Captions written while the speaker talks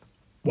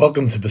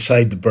Welcome to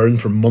Beside the Burn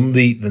for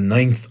Monday, the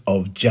 9th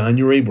of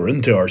January. We're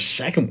into our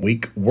second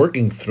week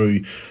working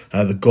through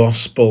the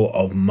Gospel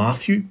of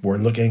Matthew. We're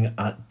looking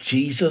at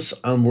Jesus,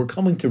 and we're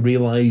coming to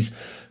realise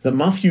that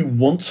Matthew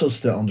wants us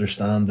to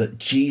understand that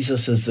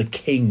Jesus is the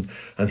King,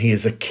 and he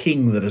is a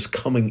King that is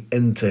coming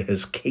into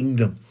his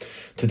kingdom.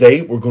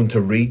 Today we're going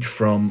to read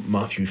from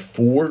Matthew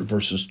 4,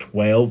 verses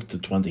 12 to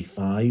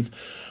 25.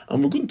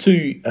 And we're going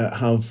to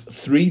have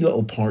three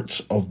little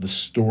parts of the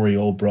story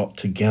all brought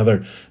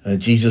together.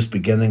 Jesus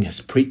beginning his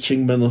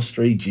preaching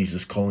ministry,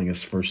 Jesus calling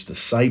his first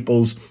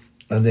disciples,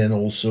 and then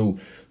also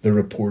the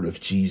report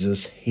of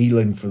Jesus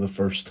healing for the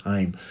first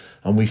time.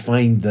 And we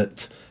find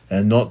that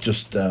not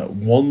just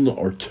one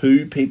or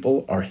two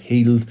people are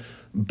healed,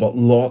 but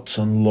lots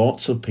and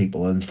lots of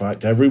people. In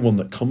fact, everyone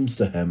that comes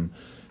to him,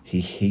 he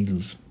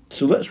heals.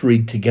 So let's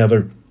read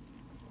together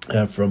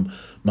from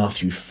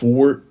Matthew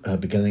 4,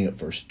 beginning at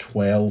verse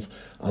 12,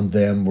 and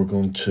then we're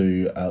going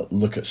to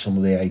look at some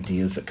of the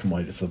ideas that come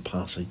out of the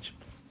passage.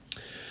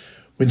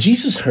 When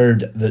Jesus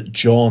heard that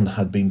John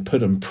had been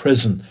put in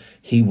prison,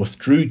 he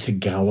withdrew to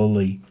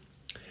Galilee.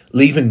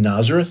 Leaving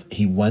Nazareth,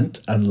 he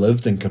went and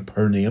lived in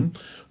Capernaum,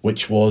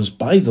 which was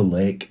by the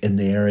lake in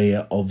the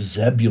area of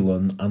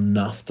Zebulun and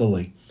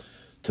Naphtali,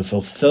 to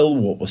fulfill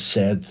what was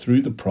said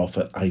through the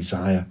prophet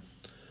Isaiah.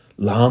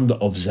 Land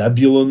of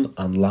Zebulun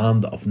and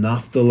land of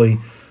Naphtali,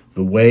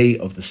 the way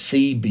of the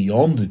sea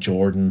beyond the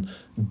Jordan,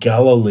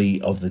 Galilee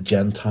of the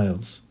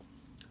Gentiles.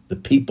 The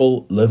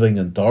people living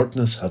in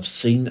darkness have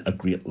seen a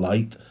great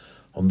light.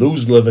 On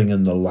those living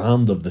in the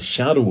land of the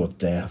shadow of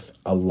death,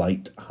 a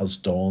light has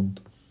dawned.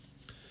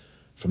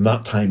 From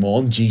that time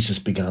on, Jesus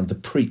began to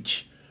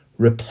preach,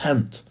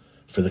 "Repent,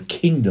 for the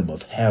kingdom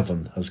of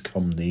heaven has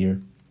come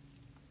near."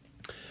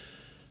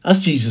 As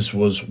Jesus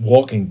was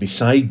walking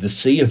beside the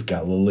Sea of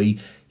Galilee,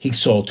 he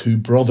saw two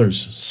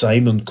brothers,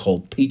 Simon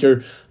called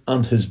Peter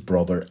and his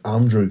brother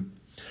Andrew.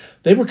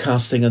 They were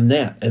casting a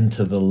net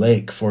into the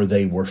lake, for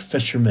they were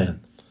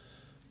fishermen.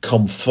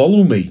 "Come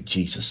follow me,"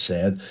 Jesus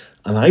said,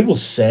 "and I will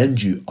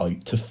send you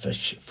out to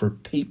fish for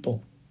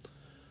people."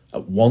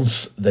 At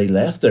once they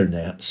left their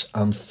nets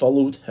and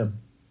followed him.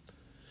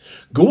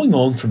 Going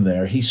on from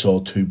there, he saw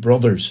two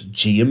brothers,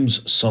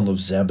 James, son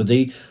of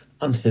Zebedee,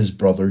 and his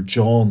brother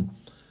John.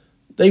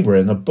 They were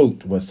in a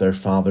boat with their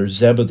father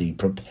Zebedee,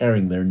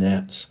 preparing their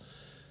nets.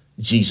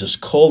 Jesus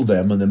called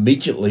them, and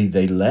immediately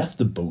they left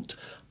the boat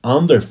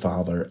and their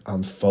father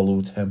and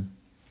followed him.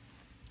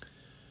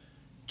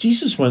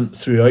 Jesus went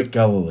throughout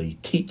Galilee,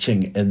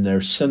 teaching in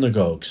their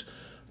synagogues,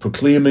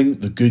 proclaiming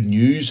the good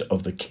news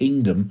of the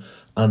kingdom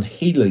and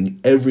healing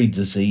every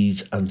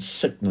disease and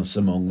sickness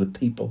among the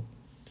people.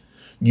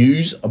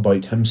 News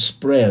about him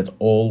spread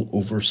all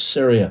over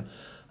Syria,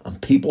 and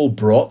people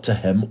brought to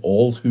him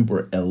all who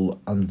were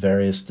ill and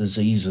various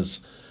diseases,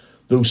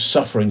 those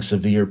suffering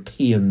severe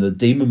pain, the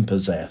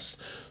demon-possessed,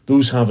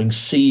 those having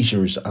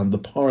seizures and the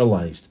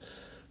paralysed,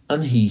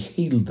 and he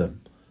healed them.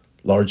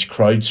 Large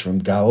crowds from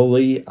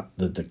Galilee,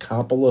 the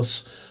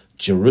Decapolis,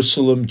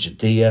 Jerusalem,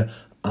 Judea,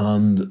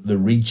 and the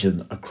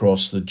region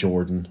across the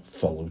Jordan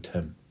followed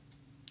him.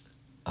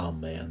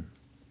 Amen.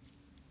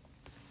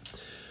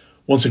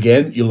 Once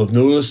again, you'll have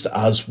noticed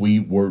as we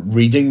were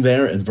reading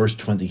there in verse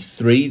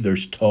 23,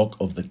 there's talk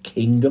of the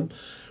kingdom,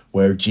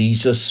 where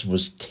Jesus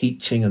was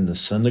teaching in the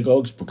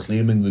synagogues,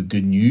 proclaiming the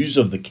good news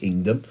of the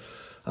kingdom,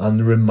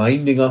 and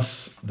reminding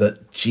us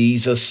that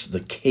Jesus, the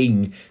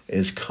King,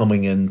 is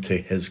coming into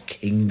his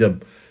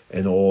kingdom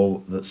in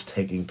all that's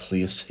taking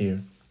place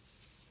here.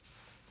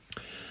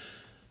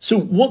 So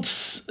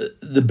what's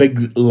the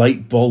big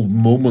light bulb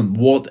moment?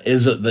 What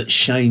is it that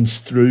shines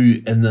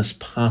through in this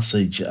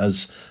passage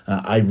as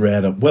I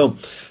read it? Well,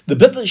 the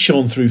bit that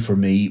shone through for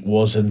me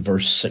was in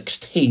verse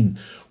 16,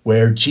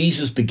 where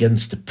Jesus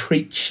begins to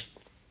preach.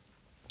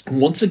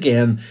 And once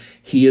again,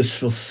 he is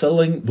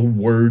fulfilling the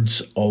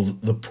words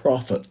of the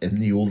prophet in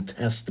the Old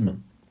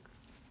Testament.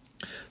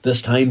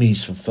 This time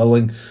he's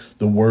fulfilling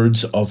the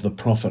words of the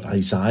prophet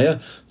Isaiah.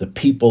 The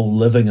people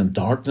living in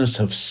darkness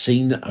have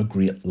seen a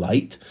great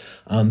light,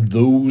 and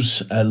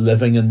those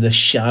living in the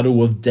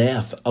shadow of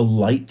death, a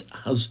light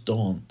has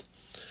dawned.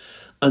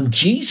 And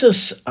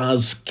Jesus,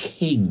 as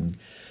King,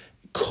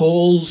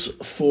 calls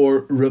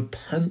for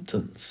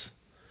repentance,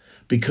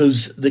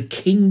 because the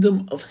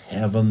kingdom of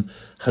heaven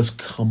has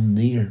come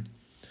near.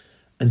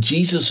 And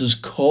Jesus is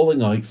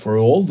calling out for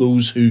all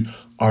those who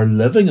are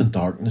living in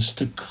darkness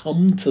to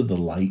come to the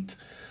light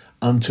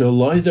and to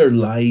allow their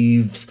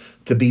lives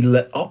to be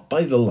lit up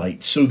by the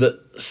light, so that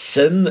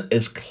sin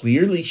is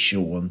clearly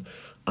shown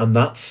and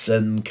that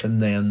sin can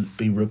then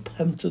be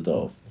repented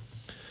of.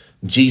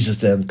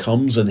 Jesus then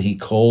comes and he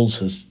calls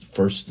his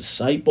first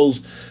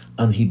disciples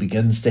and he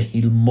begins to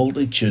heal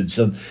multitudes.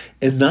 And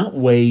in that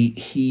way,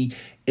 he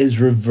is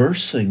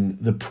reversing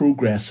the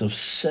progress of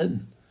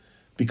sin,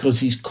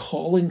 because he's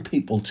calling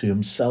people to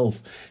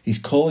himself. He's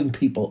calling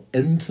people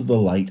into the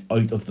light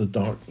out of the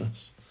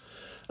darkness.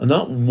 And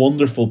that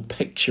wonderful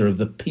picture of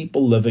the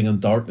people living in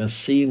darkness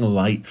seeing a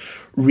light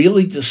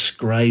really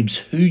describes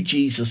who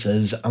Jesus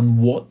is and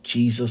what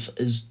Jesus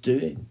is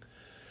doing.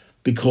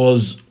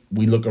 because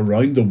we look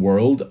around the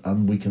world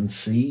and we can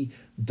see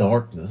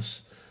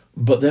darkness.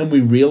 But then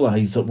we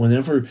realize that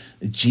whenever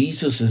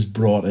Jesus is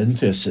brought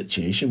into a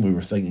situation, we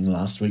were thinking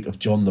last week of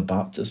John the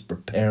Baptist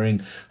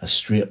preparing a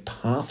straight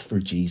path for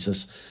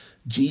Jesus,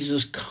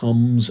 Jesus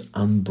comes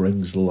and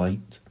brings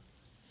light.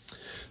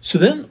 So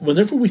then,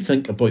 whenever we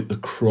think about the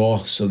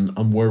cross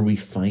and where we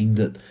find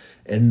it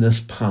in this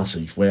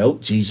passage, well,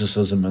 Jesus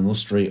has a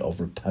ministry of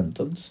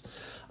repentance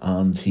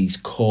and he's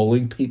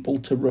calling people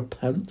to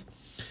repent.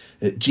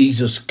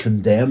 Jesus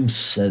condemns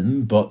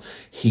sin, but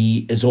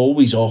he is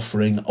always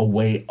offering a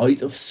way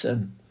out of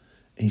sin.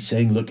 He's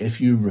saying, look, if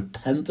you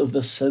repent of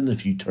this sin,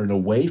 if you turn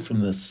away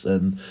from this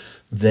sin,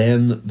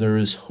 then there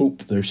is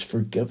hope, there's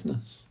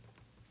forgiveness.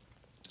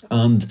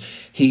 And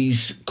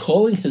he's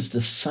calling his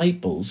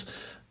disciples,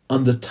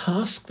 and the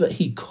task that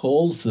he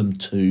calls them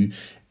to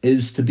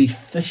is to be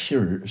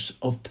fishers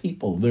of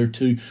people. They're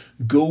to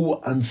go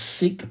and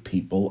seek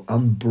people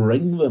and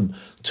bring them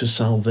to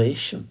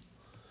salvation.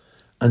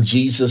 And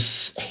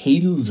Jesus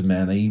healed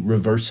many,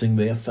 reversing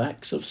the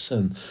effects of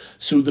sin.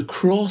 So the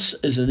cross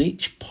is in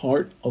each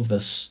part of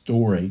this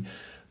story,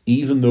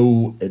 even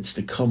though it's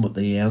to come at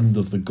the end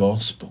of the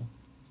gospel.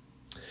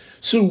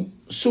 So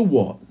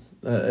what?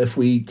 If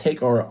we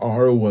take our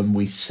arrow and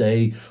we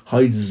say,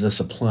 how does this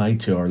apply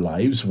to our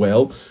lives?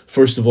 Well,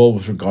 first of all,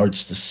 with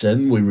regards to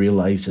sin, we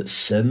realise that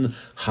sin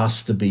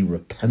has to be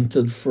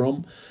repented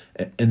from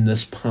in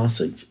this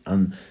passage.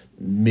 And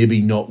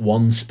maybe not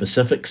one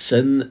specific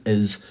sin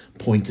is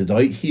pointed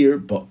out here,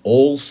 but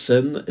all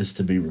sin is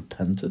to be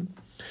repented.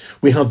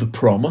 We have the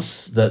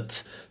promise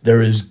that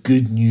there is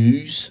good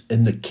news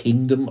in the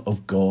kingdom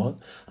of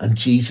God, and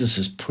Jesus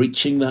is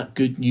preaching that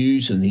good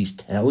news, and he's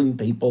telling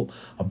people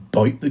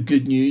about the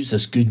good news.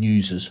 This good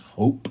news is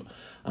hope,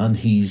 and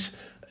he's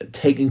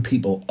taking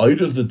people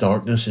out of the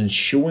darkness and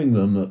showing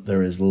them that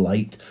there is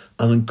light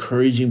and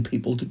encouraging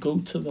people to go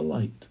to the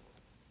light.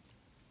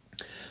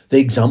 The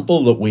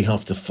example that we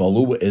have to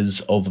follow is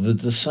of the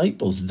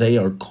disciples. They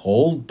are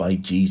called by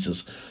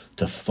Jesus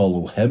to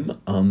follow him,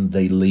 and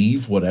they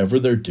leave whatever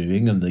they're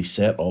doing and they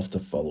set off to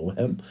follow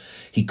him.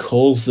 He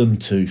calls them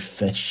to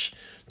fish,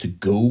 to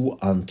go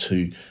and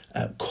to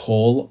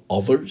call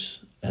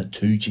others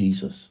to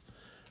Jesus.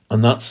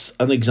 And that's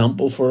an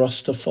example for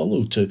us to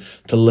follow, to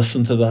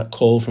listen to that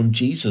call from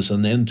Jesus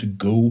and then to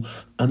go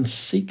and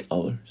seek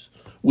others.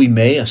 We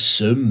may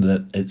assume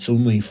that it's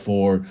only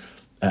for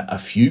a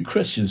few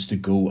Christians to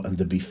go and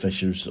to be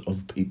fishers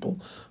of people,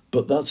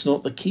 but that's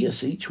not the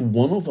case. Each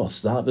one of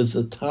us, that is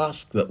a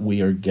task that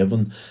we are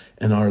given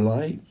in our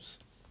lives.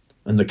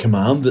 And the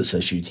command that's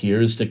issued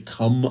here is to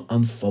come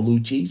and follow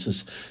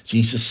Jesus.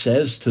 Jesus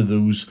says to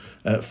those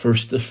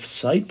first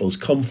disciples,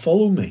 come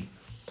follow me,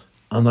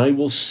 and I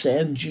will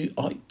send you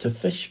out to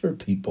fish for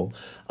people.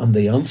 And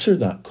they answer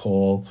that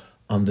call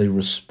and they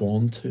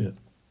respond to it.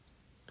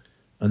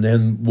 And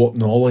then what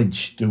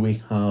knowledge do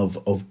we have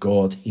of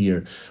God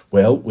here?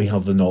 Well, we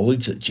have the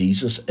knowledge that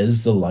Jesus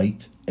is the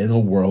light in a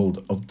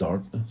world of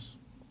darkness.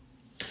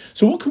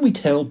 So what can we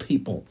tell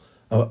people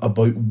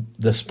about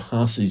this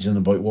passage and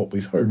about what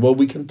we've heard? Well,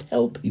 we can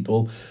tell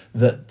people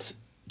that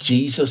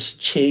Jesus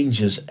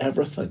changes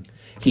everything.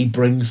 He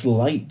brings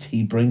light.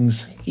 He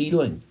brings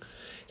healing.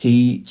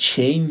 He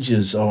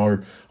changes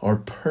our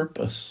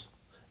purpose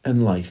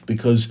in life,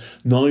 because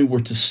now we're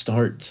to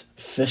start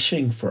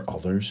fishing for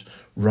others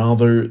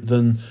rather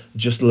than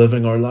just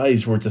living our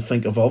lives. We're to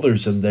think of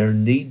others and their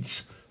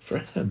needs for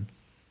him.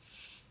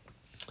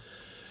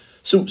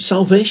 So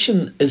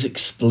salvation is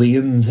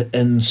explained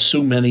in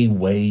so many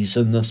ways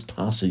in this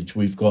passage.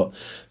 We've got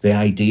the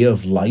idea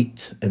of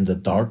light in the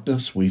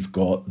darkness. We've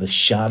got the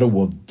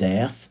shadow of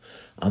death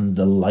and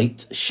the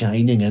light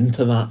shining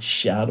into that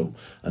shadow.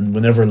 And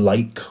whenever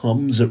light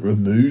comes, it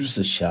removes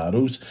the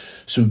shadows.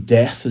 So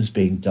death is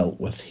being dealt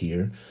with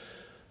here.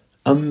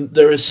 And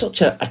there is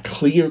such a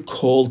clear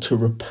call to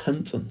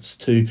repentance,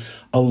 to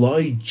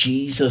allow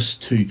Jesus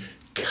to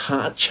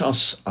catch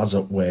us, as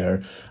it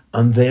were,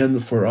 and then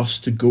for us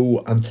to go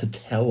and to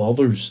tell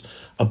others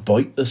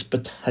about this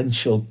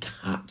potential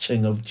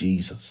catching of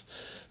Jesus,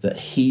 that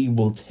he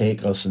will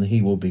take us and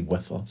he will be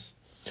with us.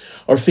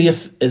 Our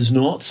faith is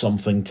not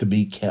something to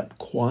be kept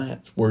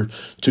quiet. We're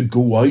to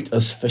go out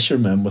as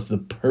fishermen with the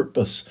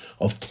purpose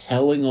of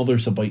telling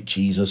others about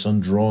Jesus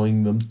and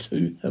drawing them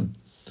to him.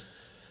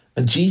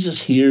 And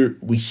Jesus here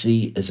we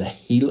see is a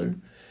healer.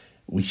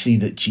 We see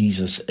that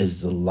Jesus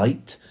is the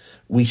light.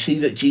 We see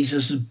that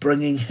Jesus is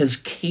bringing his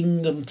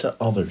kingdom to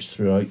others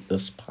throughout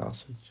this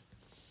passage.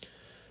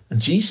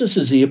 And Jesus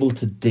is able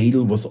to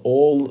deal with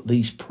all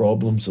these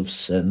problems of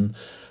sin,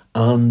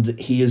 and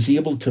he is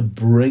able to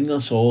bring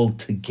us all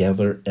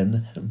together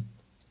in him.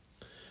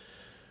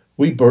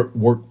 We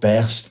work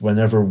best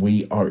whenever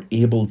we are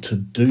able to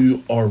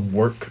do our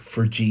work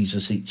for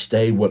Jesus each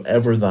day,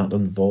 whatever that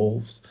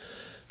involves.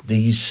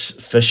 These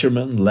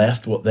fishermen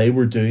left what they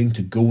were doing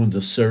to go and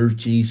to serve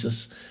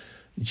Jesus.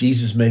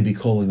 Jesus may be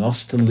calling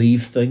us to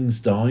leave things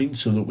down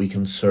so that we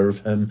can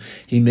serve him.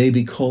 He may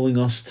be calling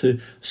us to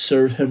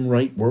serve him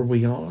right where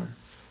we are.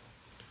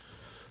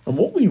 And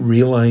what we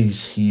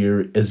realize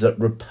here is that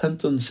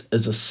repentance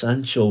is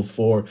essential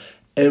for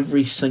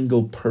every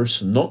single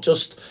person, not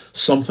just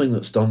something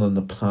that's done in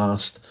the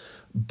past,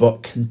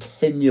 but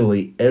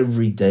continually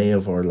every day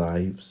of our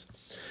lives.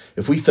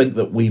 If we think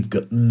that we've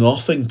got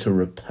nothing to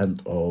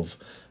repent of,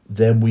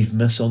 then we've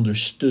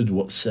misunderstood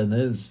what sin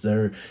is.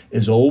 There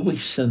is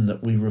always sin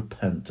that we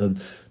repent.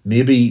 And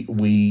maybe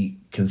we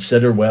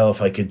consider, well,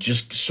 if I could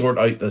just sort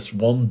out this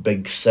one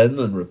big sin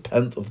and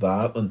repent of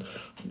that and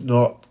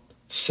not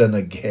sin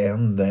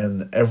again,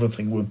 then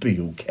everything would be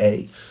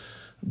okay.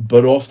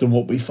 But often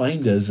what we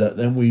find is that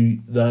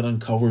then that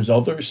uncovers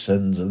other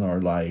sins in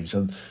our lives,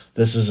 and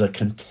this is a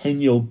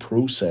continual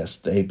process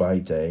day by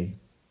day.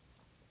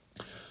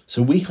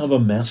 So we have a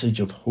message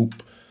of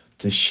hope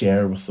to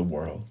share with the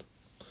world.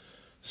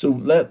 So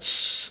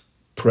let's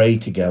pray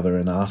together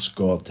and ask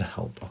God to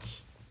help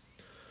us.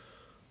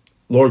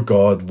 Lord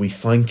God, we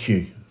thank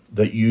you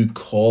that you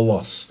call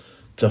us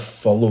to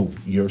follow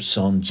your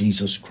Son,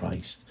 Jesus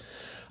Christ.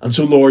 And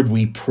so, Lord,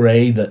 we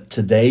pray that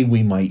today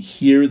we might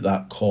hear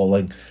that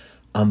calling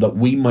and that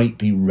we might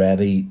be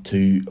ready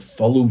to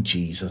follow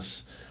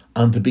Jesus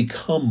and to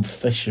become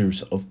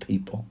fishers of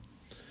people.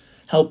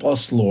 Help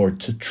us, Lord,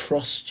 to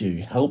trust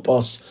you. Help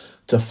us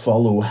to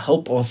follow.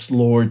 Help us,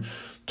 Lord,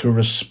 to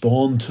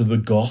respond to the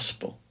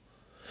gospel.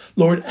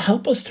 Lord,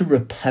 help us to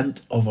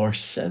repent of our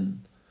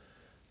sin.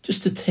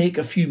 Just to take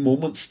a few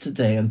moments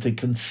today and to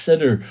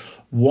consider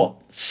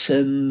what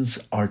sins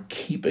are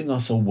keeping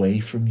us away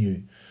from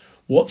you.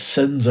 What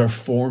sins are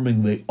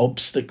forming the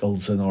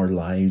obstacles in our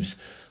lives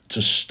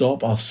to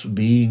stop us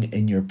being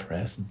in your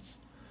presence?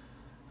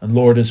 And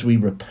Lord, as we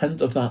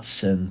repent of that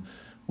sin,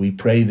 we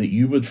pray that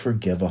you would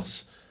forgive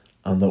us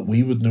and that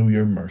we would know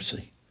your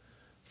mercy.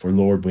 For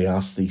Lord, we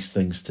ask these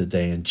things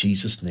today in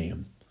Jesus'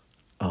 name.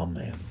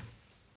 Amen.